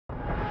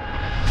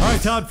All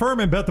right, Todd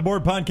Fuhrman,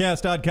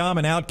 BetTheBoardPodcast.com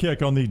and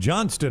Outkick on the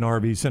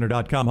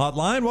JohnstonRVCenter.com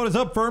hotline. What is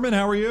up, Fuhrman?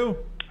 How are you?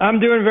 I'm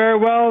doing very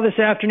well this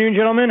afternoon,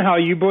 gentlemen. How are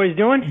you boys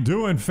doing?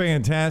 Doing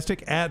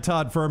fantastic. At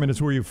Todd Fuhrman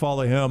is where you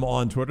follow him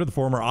on Twitter, the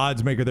former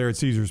odds maker there at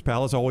Caesars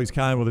Palace, always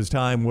kind with his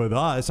time with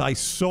us. I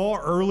saw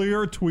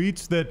earlier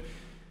tweets that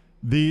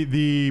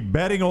the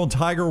betting on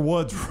Tiger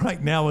Woods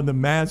right now in the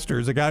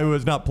Masters, a guy who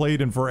has not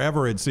played in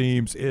forever, it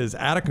seems, is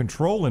out of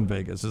control in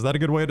Vegas. Is that a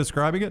good way of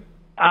describing it?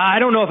 I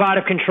don't know if out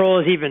of control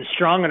is even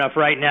strong enough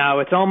right now.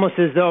 It's almost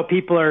as though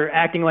people are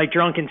acting like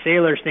drunken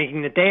sailors,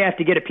 thinking that they have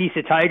to get a piece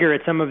of Tiger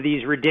at some of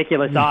these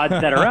ridiculous odds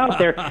that are out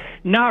there,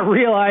 not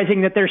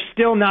realizing that they're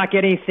still not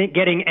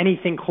getting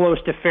anything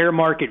close to fair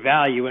market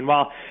value. And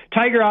while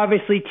Tiger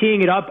obviously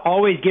teeing it up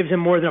always gives him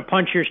more than a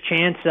puncher's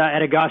chance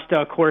at Augusta,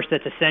 a course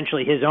that's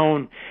essentially his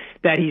own,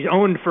 that he's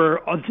owned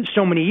for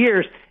so many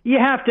years, you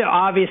have to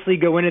obviously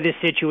go into this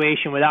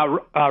situation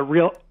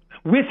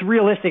with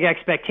realistic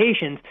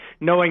expectations,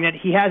 knowing that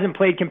he hasn't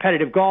played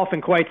competitive golf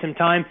in quite some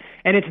time.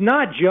 And it's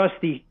not just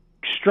the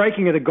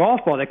striking of the golf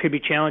ball that could be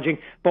challenging,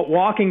 but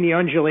walking the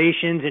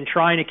undulations and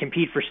trying to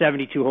compete for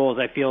 72 holes,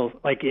 I feel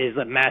like is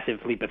a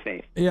massive leap of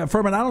faith. Yeah,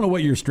 Fuhrman, I don't know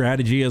what your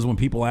strategy is when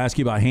people ask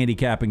you about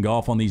handicapping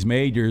golf on these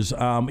majors.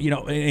 An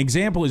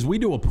example is we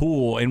do a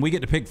pool and we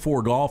get to pick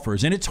 4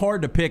 golfers, and it's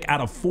hard to pick out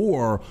of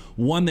 4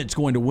 one that's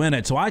going to win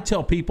it. So I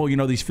tell people,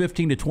 these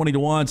 15 to 20 to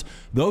 1s,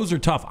 those are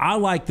tough. I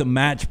like the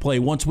match play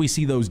once we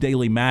see those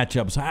daily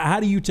matchups. How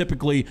do you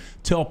typically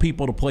tell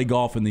people to play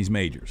golf in these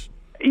majors?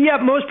 Yeah,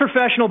 most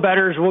professional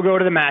bettors will go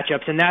to the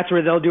matchups, and that's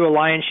where they'll do a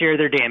lion's share of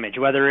their damage,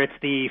 whether it's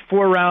the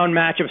 4-round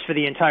matchups for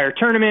the entire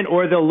tournament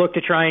or they'll look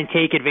to try and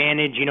take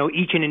advantage,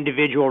 each and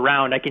individual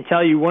round. I can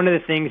tell you one of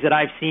the things that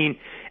I've seen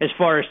as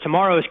far as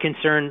tomorrow is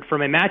concerned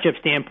from a matchup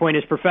standpoint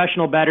is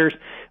professional bettors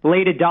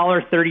laid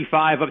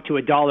 $1.35 up to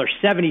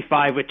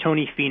 $1.75 with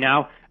Tony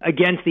Finau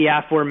against the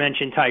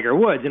aforementioned Tiger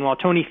Woods. And while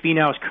Tony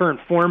Finau's current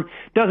form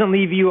doesn't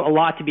leave you a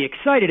lot to be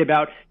excited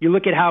about, you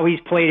look at how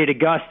he's played at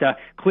Augusta.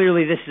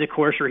 Clearly, this is a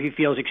course where he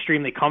feels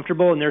extremely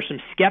comfortable, and there's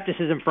some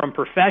skepticism from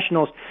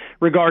professionals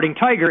regarding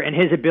Tiger and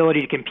his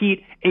ability to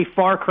compete, a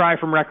far cry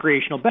from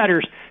recreational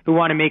bettors who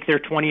want to make their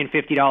 $20 and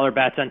 $50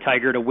 bets on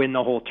Tiger to win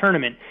the whole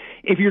tournament.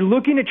 If you're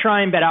looking to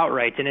try and bet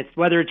outright, and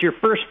whether it's your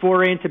first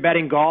foray into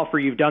betting golf or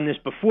you've done this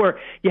before,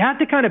 you have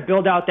to kind of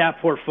build out that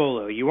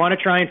portfolio. You want to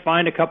try and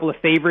find a couple of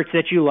favorites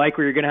that you like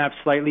where you're going to have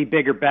slightly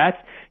bigger bets.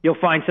 You'll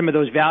find some of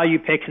those value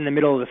picks in the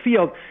middle of the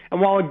field.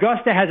 And while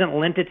Augusta hasn't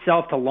lent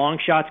itself to long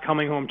shots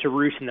coming home to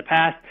roost in the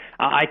past,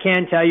 I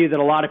can tell you that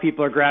a lot of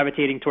people are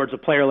gravitating towards a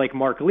player like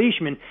Mark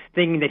Leishman,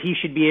 thinking that he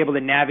should be able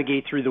to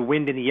navigate through the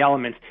wind and the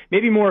elements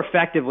maybe more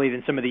effectively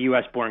than some of the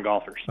U.S.-born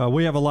golfers.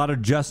 We have a lot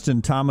of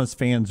Justin Thomas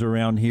fans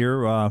around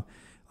here.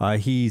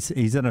 He's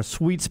in a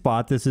sweet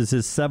spot. This is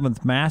his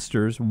 7th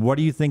Masters. What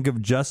do you think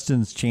of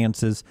Justin's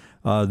chances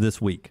this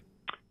week?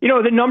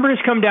 The numbers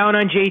come down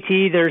on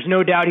JT. There's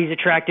no doubt he's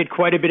attracted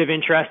quite a bit of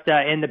interest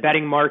in the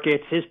betting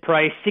markets. His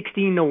price,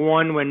 16 to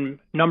 1 when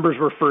numbers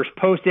were first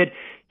posted.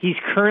 He's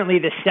currently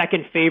the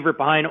second favorite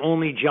behind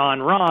only Jon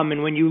Rahm.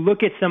 And when you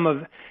look at some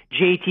of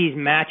JT's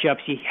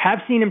matchups, you have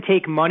seen him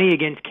take money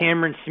against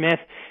Cameron Smith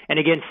and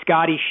against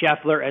Scottie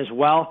Scheffler as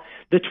well.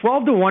 The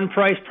 12 to 1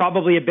 price,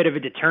 probably a bit of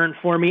a deterrent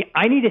for me.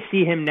 I need to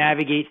see him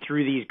navigate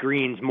through these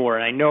greens more.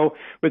 And I know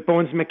with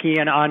Bones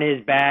McKeon on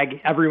his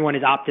bag, everyone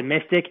is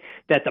optimistic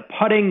that the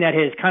putting that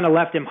has kind of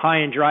left him high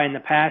and dry in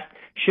the past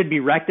should be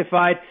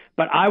rectified.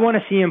 But I want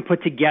to see him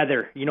put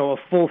together, a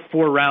full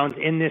 4 rounds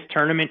in this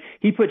tournament.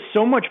 He put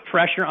so much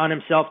pressure on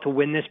himself to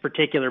win this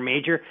particular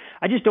major.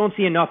 I just don't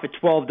see enough at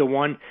 12 to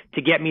 1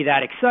 to get me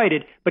that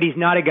excited, but he's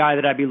not a guy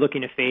that I'd be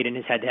looking to fade in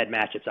his head-to-head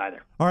matchups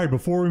either. All right,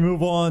 before we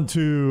move on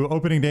to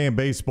opening day in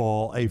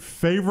baseball, a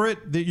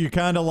favorite that you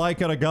kind of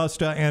like at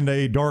Augusta and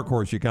a dark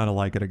horse you kind of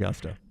like at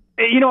Augusta?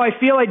 I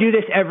feel I do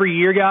this every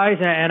year, guys,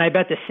 and I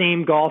bet the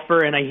same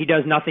golfer, and he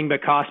does nothing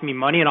but cost me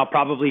money, and I'll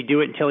probably do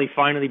it until he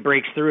finally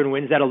breaks through and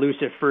wins that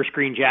elusive first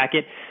green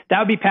jacket. That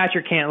would be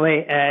Patrick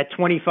Cantlay at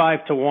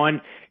 25 to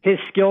 1. His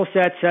skill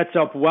set sets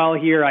up well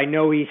here. I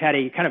know he's had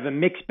a kind of a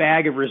mixed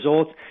bag of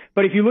results,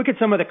 but if you look at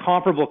some of the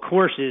comparable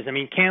courses,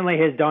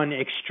 Cantlay has done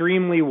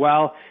extremely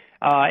well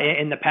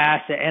in the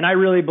past, and I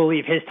really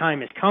believe his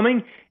time is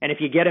coming. And if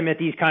you get him at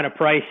these kind of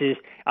prices,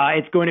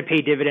 it's going to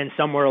pay dividends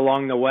somewhere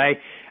along the way.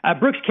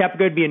 Brooks Koepka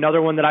would be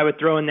another one that I would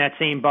throw in that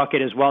same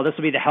bucket as well. This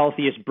will be the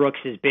healthiest Brooks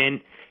has been,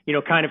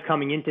 kind of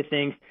coming into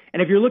things.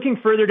 And if you're looking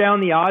further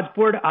down the odds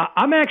board,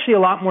 I'm actually a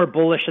lot more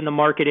bullish than the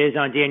market is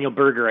on Daniel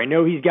Berger. I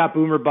know he's got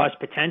boomer bust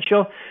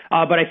potential,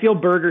 but I feel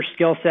Berger's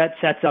skill set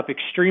sets up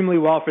extremely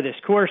well for this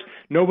course.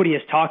 Nobody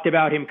has talked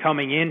about him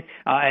coming in,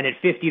 and at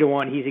 50 to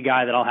 1, he's a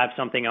guy that I'll have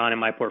something on in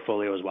my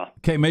portfolio as well.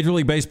 Okay, Major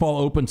League Baseball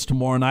opens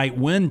tomorrow night.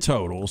 Win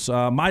totals.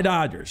 My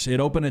Dodgers, it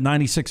opened at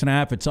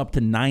 96.5. It's up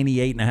to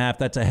 98.5.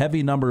 That's a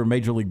heavy number in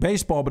Major League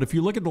Baseball, but if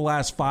you look at the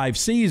last 5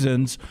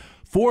 seasons,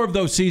 4 of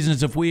those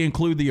seasons, if we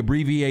include the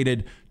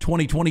abbreviated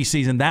 2020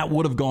 season, that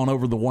would have gone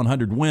over the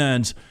 100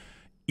 wins.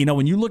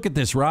 When you look at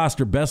this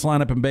roster, best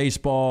lineup in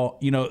baseball,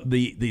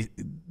 the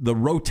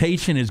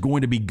rotation is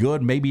going to be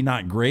good, maybe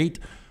not great.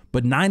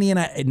 but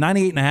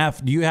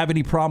 98.5, do you have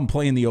any problem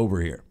playing the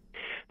over here?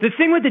 The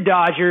thing with the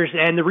Dodgers,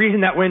 and the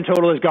reason that win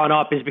total has gone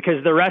up, is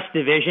because the rest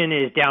division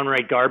is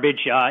downright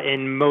garbage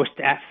in most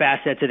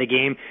facets of the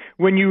game.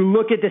 When you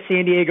look at the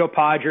San Diego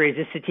Padres,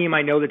 this is a team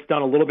I know that's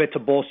done a little bit to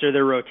bolster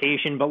their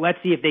rotation, but let's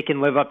see if they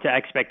can live up to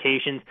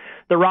expectations.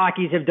 The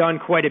Rockies have done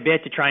quite a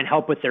bit to try and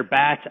help with their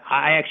bats.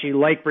 I actually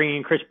like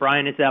bringing Chris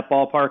Bryant into that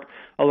ballpark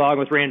along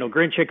with Randall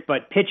Grichuk,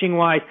 but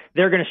pitching-wise,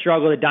 they're going to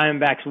struggle. The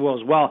Diamondbacks will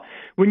as well.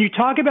 When you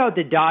talk about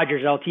the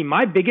Dodgers, LT,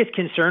 my biggest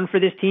concern for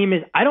this team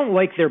is I don't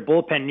like their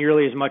bullpen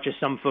nearly as much as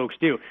some folks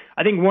do.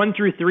 I think 1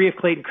 through 3, if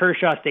Clayton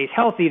Kershaw stays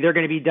healthy, they're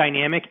going to be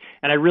dynamic,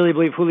 and I really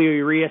believe Julio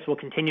Urias will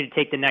continue to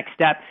take the next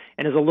step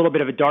and is a little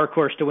bit of a dark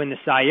horse to win the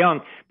Cy Young.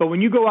 But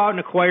when you go out and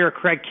acquire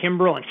Craig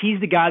Kimbrell, and he's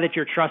the guy that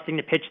you're trusting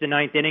to pitch the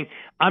 9th inning,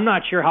 I'm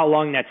not sure how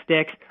long that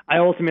sticks. I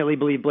ultimately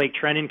believe Blake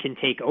Treinen can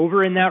take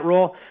over in that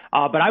role,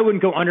 but I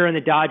wouldn't go under on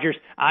the Dodgers.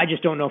 I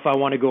just don't know if I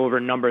want to go over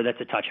a number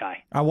that's a touch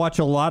high. I watch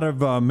a lot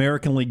of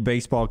American League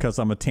Baseball because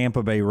I'm a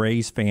Tampa Bay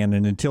Rays fan,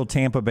 and until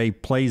Tampa Bay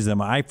plays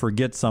them, I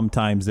forget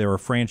sometimes there are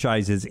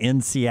franchises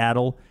in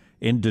Seattle,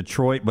 in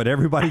Detroit, but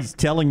everybody's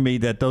telling me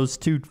that those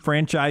two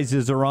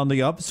franchises are on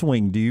the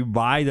upswing. Do you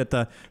buy that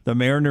the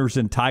Mariners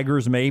and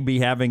Tigers may be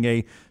having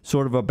a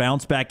sort of a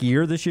bounce-back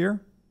year this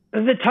year?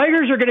 The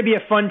Tigers are going to be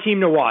a fun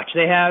team to watch.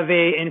 They have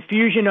an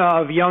infusion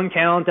of young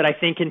talent that I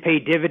think can pay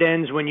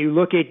dividends when you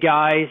look at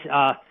guys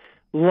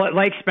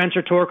like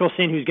Spencer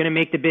Torkelson, who's going to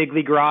make the big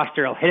league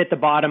roster. He'll hit at the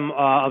bottom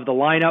of the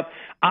lineup.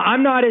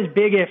 I'm not as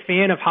big a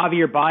fan of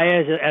Javier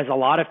Baez as a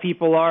lot of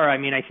people are. I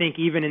mean, I think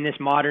even in this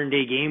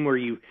modern-day game where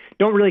you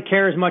don't really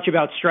care as much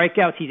about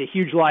strikeouts, he's a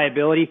huge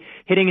liability.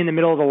 Hitting in the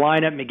middle of the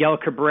lineup, Miguel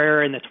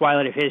Cabrera in the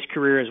twilight of his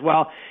career as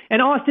well.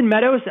 And Austin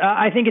Meadows,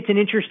 I think it's an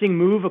interesting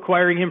move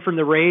acquiring him from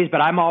the Rays,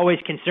 but I'm always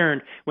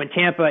concerned when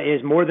Tampa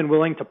is more than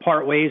willing to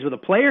part ways with a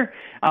player,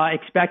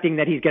 expecting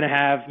that he's going to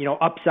have,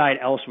 upside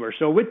elsewhere.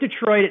 So with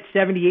Detroit at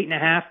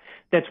 78.5,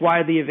 that's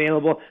widely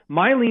available.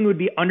 My lean would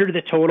be under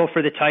the total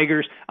for the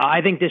Tigers.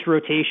 I think this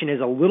rotation is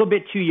a little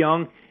bit too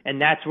young,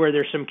 and that's where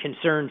there's some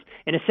concerns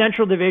in a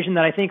Central Division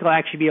that I think will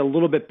actually be a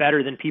little bit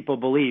better than people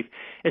believe.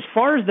 As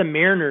far as the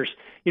Mariners,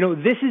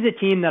 this is a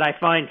team that I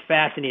find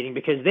fascinating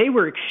because they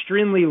were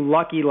extremely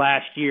lucky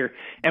last year.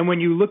 And when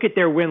you look at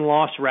their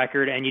win-loss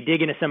record and you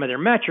dig into some of their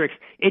metrics,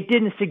 it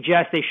didn't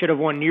suggest they should have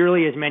won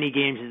nearly as many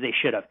games as they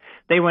should have.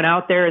 They went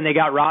out there and they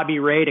got Robbie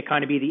Ray to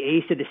kind of be the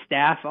ace of the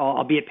staff,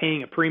 albeit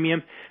paying a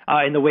premium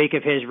in the wake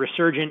of his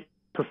resurgent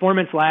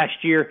performance last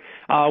year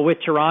with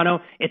Toronto.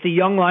 It's a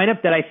young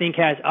lineup that I think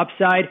has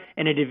upside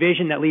in a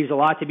division that leaves a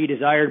lot to be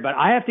desired, but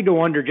I have to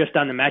go under just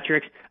on the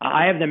metrics.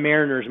 I have the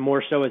Mariners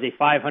more so as a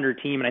 500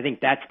 team, and I think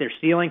that's their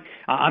ceiling.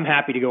 I'm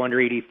happy to go under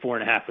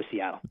 84.5 with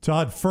Seattle.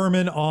 Todd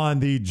Fuhrman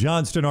on the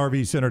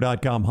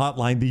JohnstonRVCenter.com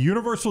hotline. The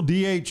Universal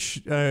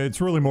DH,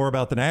 it's really more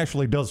about the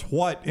National League, does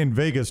what in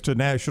Vegas to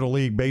National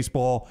League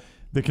Baseball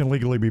that can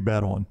legally be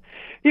bet on?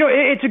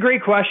 It's a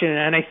great question,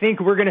 and I think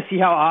we're going to see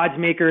how odds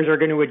makers are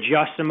going to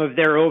adjust some of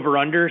their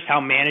over-unders, how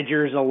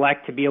managers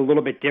elect to be a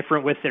little bit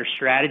different with their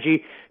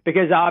strategy,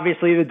 because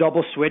obviously the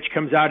double switch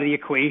comes out of the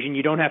equation.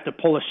 You don't have to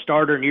pull a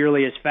starter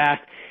nearly as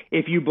fast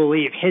if you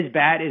believe his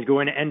bat is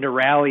going to end a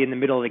rally in the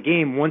middle of the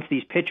game once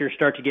these pitchers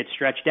start to get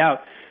stretched out.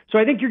 So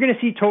I think you're going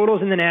to see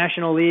totals in the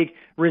National League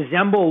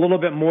resemble a little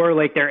bit more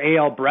like their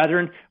AL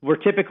brethren, where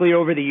typically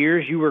over the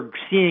years you were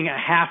seeing a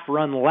half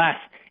run less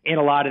in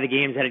a lot of the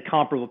games that had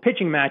comparable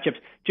pitching matchups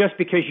just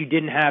because you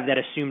didn't have that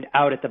assumed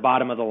out at the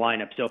bottom of the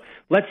lineup. So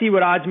let's see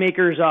what odds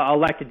makers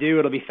elect to do.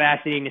 It'll be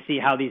fascinating to see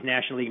how these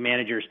National League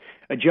managers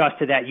adjust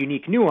to that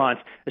unique nuance,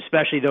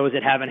 especially those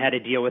that haven't had to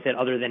deal with it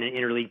other than in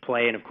interleague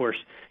play and, of course,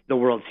 the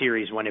World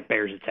Series when it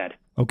bears its head.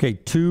 Okay,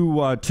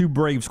 two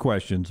Braves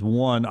questions.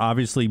 One,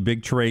 obviously,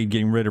 big trade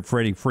getting rid of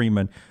Freddie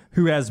Freeman.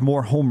 Who has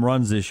more home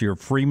runs this year,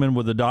 Freeman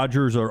with the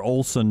Dodgers or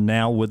Olsen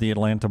now with the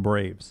Atlanta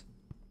Braves?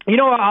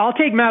 I'll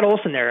take Matt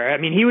Olson there. I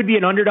mean, he would be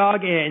an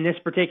underdog in this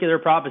particular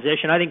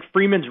proposition. I think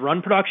Freeman's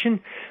run production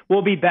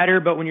will be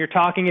better, but when you're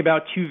talking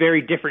about two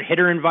very different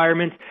hitter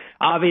environments,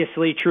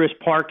 obviously Truist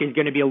Park is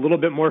going to be a little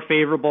bit more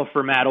favorable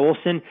for Matt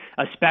Olson,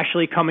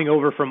 especially coming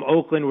over from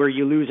Oakland where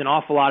you lose an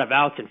awful lot of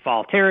outs in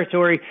foul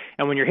territory,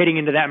 and when you're hitting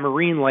into that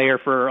marine layer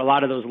for a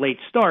lot of those late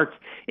starts,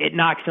 it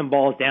knocks some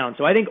balls down.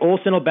 So I think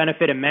Olson will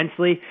benefit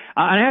immensely,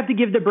 and I have to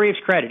give the Braves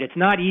credit. It's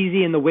not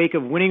easy in the wake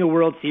of winning a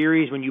World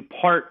Series when you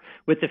part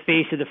with the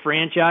face of the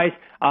franchise,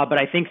 but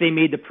I think they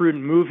made the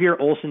prudent move here.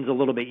 Olson's a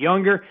little bit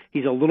younger.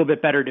 He's a little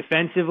bit better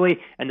defensively,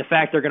 and the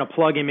fact they're going to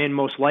plug him in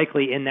most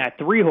likely in that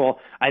 3-hole,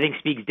 I think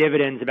speaks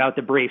dividends about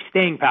the Braves'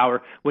 staying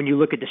power when you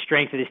look at the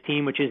strength of this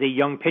team, which is a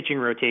young pitching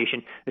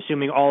rotation,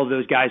 assuming all of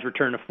those guys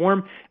return to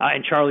form,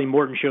 and Charlie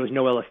Morton shows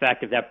no ill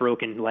effect of that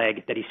broken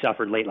leg that he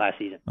suffered late last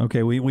season.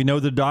 Okay, we know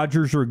the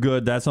Dodgers are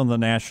good. That's on the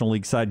National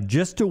League side.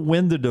 Just to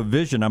win the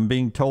division, I'm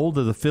being told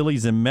that the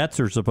Phillies and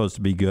Mets are supposed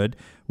to be good.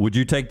 Would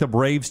you take the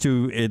Braves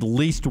to at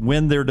least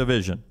win their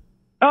division?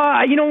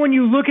 When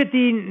you look at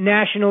the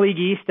National League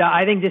East,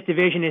 I think this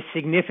division is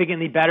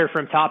significantly better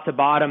from top to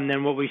bottom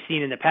than what we've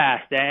seen in the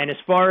past. And as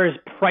far as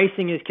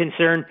pricing is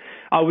concerned,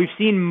 We've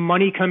seen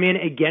money come in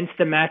against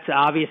the Mets,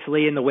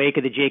 obviously, in the wake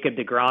of the Jacob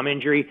deGrom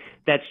injury.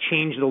 That's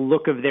changed the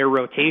look of their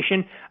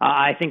rotation.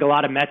 I think a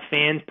lot of Mets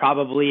fans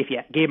probably, if you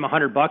gave them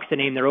 $100 to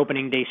name their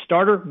opening day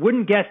starter,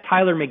 wouldn't guess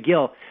Tyler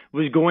McGill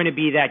was going to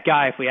be that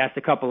guy if we asked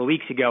a couple of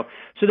weeks ago.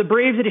 So the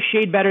Braves at a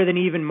shade better than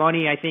even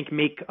money, I think,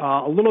 make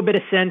a little bit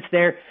of sense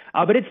there.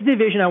 But it's a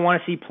division I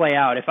want to see play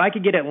out. If I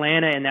could get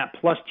Atlanta in that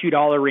plus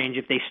 $2 range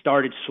if they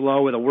started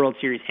slow with a World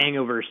Series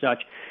hangover or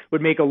such,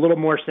 would make a little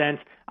more sense.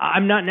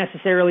 I'm not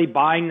necessarily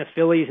buying the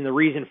Phillies, and the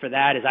reason for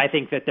that is I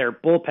think that their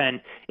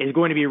bullpen is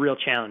going to be a real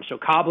challenge. So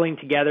cobbling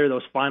together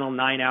those final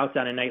 9 outs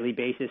on a nightly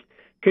basis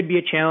could be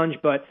a challenge.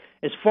 But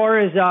as far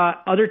as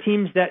other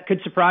teams that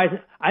could surprise,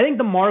 I think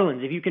the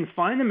Marlins, if you can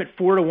find them at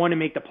 4-1 to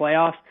make the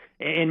playoffs,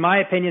 in my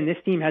opinion, this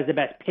team has the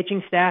best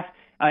pitching staff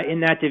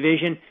in that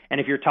division. And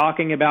if you're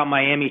talking about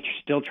Miami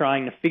still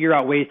trying to figure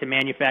out ways to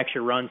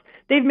manufacture runs,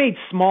 they've made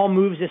small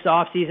moves this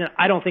offseason.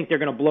 I don't think they're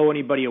going to blow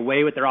anybody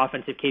away with their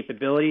offensive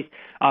capabilities,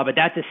 but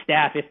that's a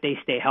staff, if they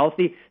stay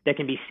healthy, that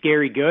can be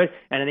scary good.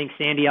 And I think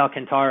Sandy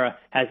Alcantara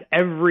has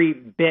every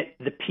bit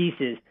the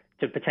pieces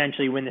to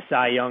potentially win the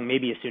Cy Young,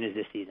 maybe as soon as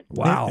this season.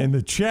 Wow. In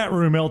the chat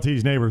room,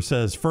 LT's neighbor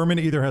says Fuhrman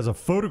either has a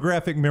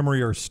photographic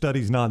memory or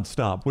studies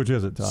nonstop. Which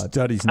is it, Todd?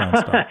 Studies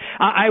nonstop.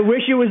 I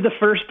wish it was the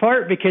first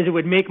part because it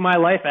would make my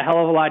life a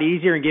hell of a lot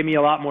easier and give me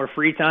a lot more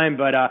free time.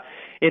 But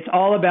it's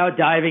all about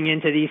diving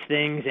into these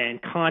things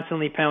and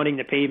constantly pounding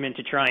the pavement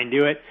to try and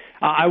do it.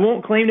 I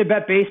won't claim to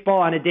bet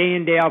baseball on a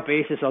day-in, day-out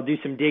basis. I'll do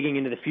some digging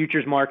into the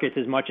futures markets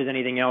as much as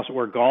anything else,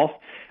 or golf.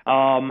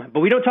 But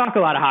we don't talk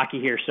a lot of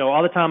hockey here, so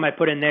all the time I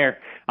put in there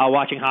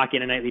watching hockey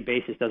on a nightly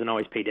basis doesn't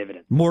always pay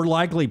dividends. More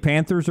likely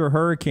Panthers or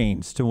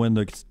Hurricanes to win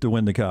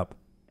the Cup?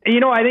 You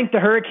know, I think the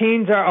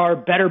Hurricanes are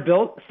better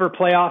built for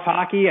playoff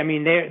hockey. I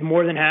mean, they're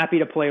more than happy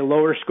to play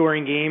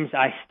lower-scoring games.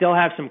 I still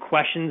have some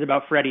questions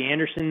about Freddie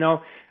Anderson,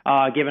 though,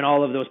 given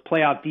all of those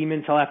playoff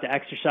demons he'll have to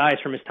exercise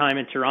from his time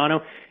in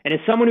Toronto. And as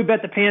someone who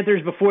bet the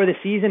Panthers before the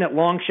season at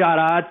long shot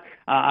odds,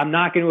 I'm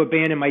not going to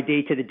abandon my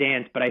day to the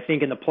dance. But I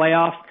think in the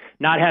playoffs,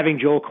 not having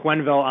Joel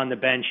Quenneville on the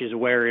bench is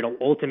where it'll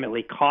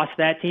ultimately cost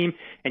that team,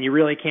 and you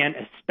really can't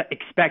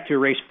expect to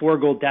erase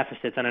 4-goal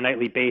deficits on a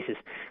nightly basis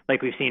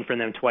like we've seen from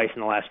them twice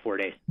in the last 4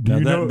 days.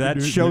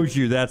 That shows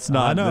you that's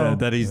not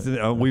that he's.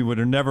 We would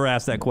have never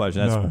asked that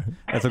question.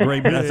 That's a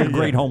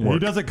great homework. He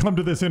doesn't come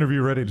to this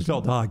interview ready to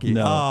talk hockey.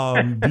 No.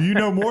 Do you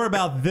know more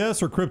about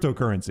this or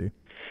cryptocurrency?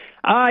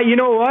 You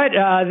know what?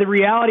 The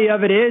reality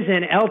of it is,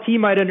 and LT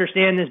might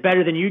understand this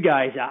better than you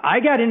guys, I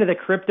got into the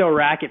crypto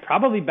racket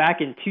probably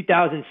back in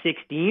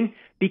 2016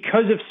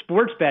 because of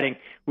sports betting.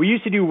 We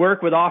used to do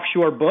work with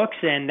offshore books,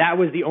 and that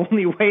was the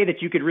only way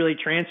that you could really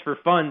transfer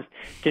funds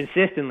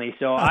consistently.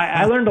 So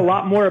I learned a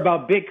lot more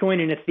about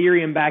Bitcoin and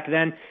Ethereum back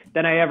then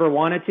than I ever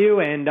wanted to,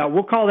 and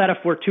we'll call that a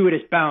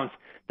fortuitous bounce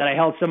that I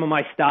held some of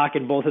my stock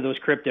in both of those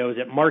cryptos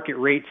at market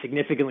rates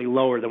significantly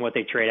lower than what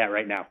they trade at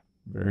right now.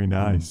 Very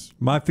nice.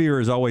 My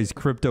fear is always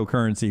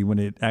cryptocurrency. When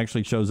it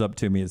actually shows up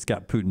to me, it's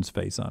got Putin's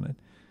face on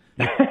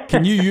it.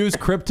 Can you use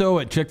crypto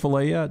at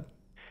Chick-fil-A yet?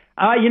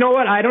 You know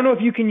what? I don't know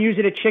if you can use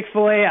it at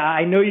Chick-fil-A.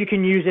 I know you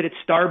can use it at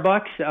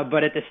Starbucks,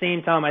 but at the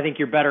same time, I think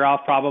you're better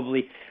off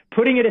probably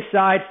putting it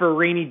aside for a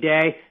rainy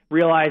day,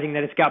 realizing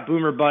that it's got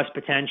boom or bust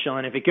potential.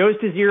 And if it goes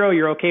to zero,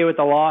 you're okay with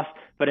the loss.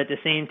 But at the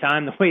same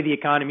time, the way the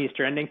economy is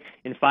trending,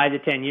 in 5 to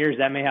 10 years,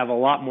 that may have a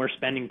lot more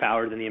spending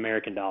power than the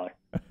American dollar.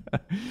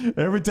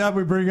 Every time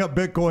we bring up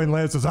Bitcoin,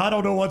 Lance says, I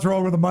don't know what's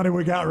wrong with the money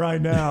we got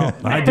right now.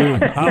 I do.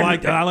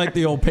 I like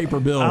the old paper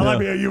bill. I like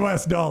me a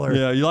U.S. dollar.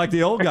 Yeah, you like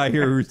the old guy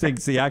here who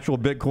thinks the actual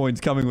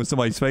Bitcoin's coming with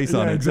somebody's face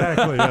on it.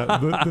 Exactly.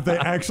 That they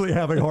actually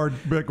have a hard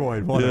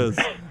Bitcoin. Whatever.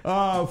 Yes.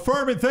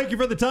 Fuhrman, thank you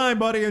for the time,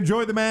 buddy.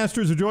 Enjoy the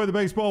Masters. Enjoy the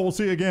baseball. We'll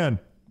see you again.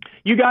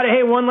 You got it.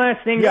 Hey, one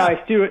last thing, guys,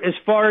 too. As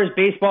far as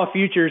baseball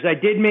futures, I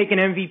did make an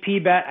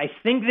MVP bet. I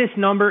think this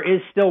number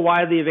is still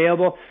widely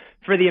available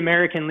for the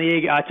American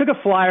League. I took a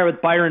flyer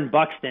with Byron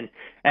Buxton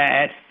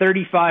at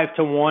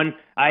 35-1.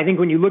 I think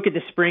when you look at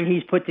the spring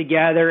he's put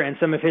together and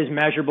some of his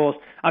measurables,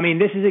 I mean,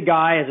 this is a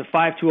guy as a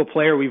 5-tool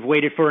player we've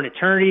waited for an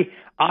eternity.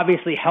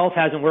 Obviously, health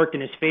hasn't worked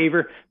in his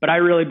favor, but I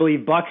really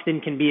believe Buxton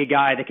can be a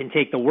guy that can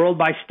take the world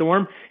by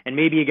storm and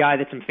maybe a guy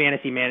that some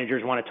fantasy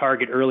managers want to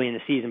target early in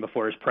the season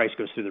before his price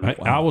goes through the roof.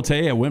 I will tell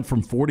you, it went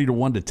from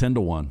 40-1 to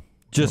 10-1.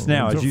 Just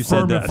now, as you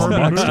said that.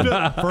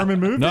 Fuhrman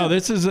moved it? No,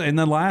 this is in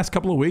the last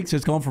couple of weeks.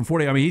 It's gone from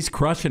 40. I mean, he's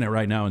crushing it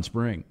right now in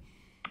spring.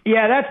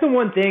 Yeah, that's the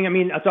one thing. I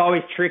mean, it's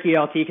always tricky,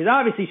 LT, because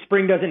obviously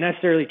spring doesn't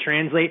necessarily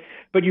translate,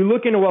 but you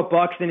look into what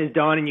Buxton has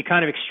done and you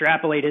kind of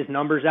extrapolate his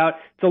numbers out.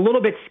 It's a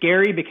little bit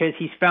scary because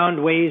he's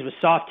found ways with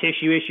soft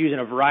tissue issues and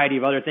a variety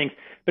of other things.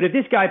 But if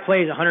this guy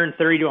plays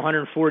 130 to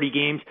 140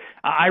 games,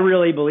 I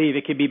really believe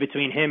it could be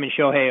between him and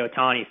Shohei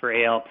Ohtani for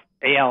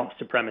AL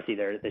supremacy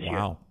there this year.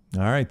 Wow.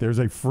 All right, there's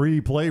a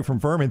free play from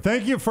Fuhrman.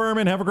 Thank you,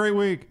 Fuhrman. Have a great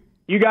week.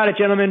 You got it,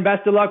 gentlemen.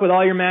 Best of luck with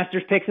all your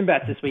Masters picks and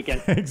bets this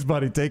weekend. Thanks,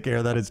 buddy. Take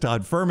care. That is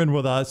Todd Fuhrman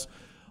with us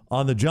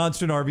on the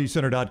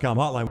JohnstonRVCenter.com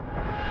hotline.